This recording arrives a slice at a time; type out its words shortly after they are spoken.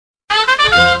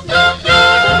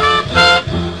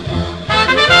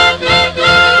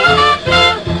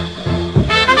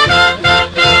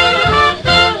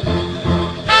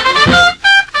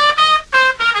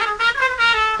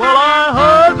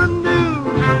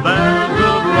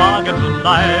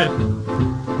tonight.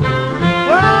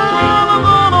 Well, I'm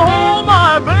gonna hold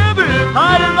my baby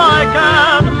tight as I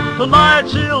can. Tonight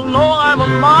she'll know I'm a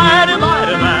mighty,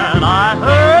 mighty man. I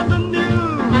heard the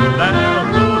news,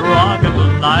 there's good rockin'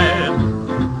 tonight.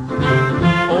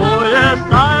 Oh yes,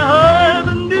 I heard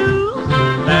the news,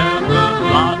 there's good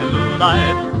rockin'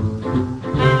 tonight.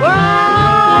 Well,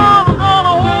 I'm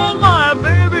gonna hold my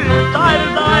baby tight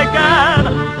as I can.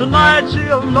 Tonight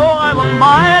she'll know I'm a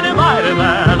mighty, mighty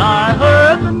man. I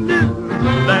heard the news,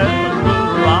 there's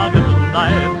good rockin'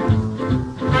 tonight.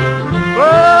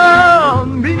 Well,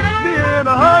 meet me in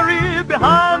a hurry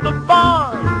behind the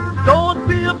bar. Don't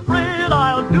be afraid,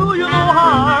 I'll do you no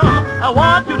harm. I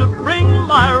want you to bring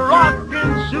my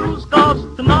rocking shoes, 'cause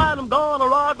tonight I'm gonna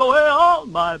rock away all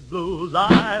my blues.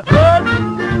 I heard the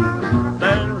news,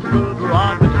 there's good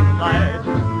rockin' tonight.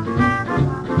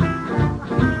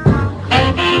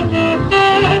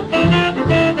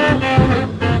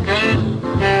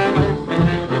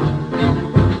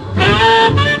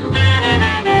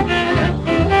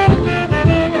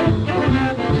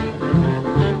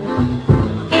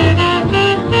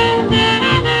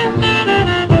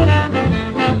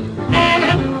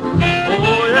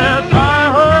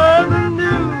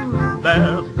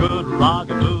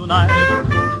 Rockin' tonight.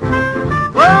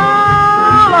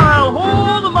 Well, I'll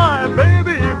hold my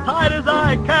baby tight as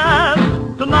I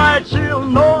can. Tonight she'll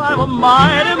know I'm a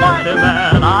mighty, mighty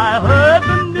man. I heard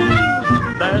the news,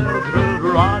 there's good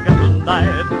rockin'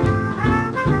 tonight.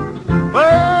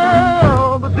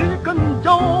 Well, the Deacon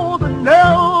Jones and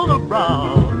Elder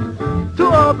Brown,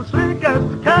 two of the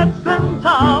slickest cats in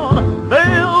town,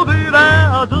 they'll be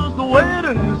there just wait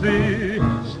and see,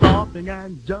 stomping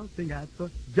and jumping at the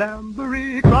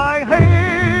jamboree, crying,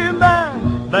 hey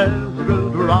man, there's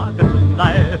good rockin'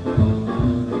 tonight.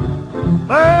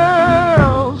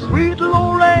 Well, sweet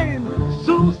Lorraine,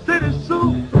 Sioux City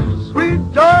Sue, sweet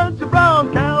Georgia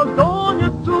Brown, Caledonia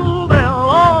too, they'll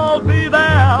all be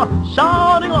there,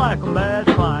 shouting like a mad,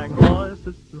 crying, hoy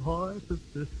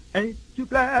sister, ain't you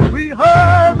glad we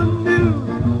heard the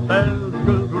news, there's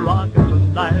good rockin'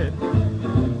 tonight.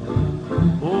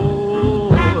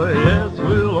 Oh, yes,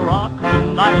 we'll rock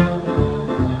tonight.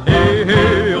 Hey,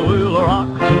 hey, we'll rock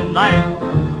tonight.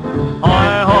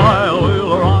 Hoy, hoy,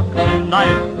 we'll rock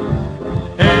tonight.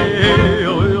 Hey, hey,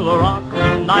 we'll rock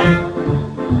tonight.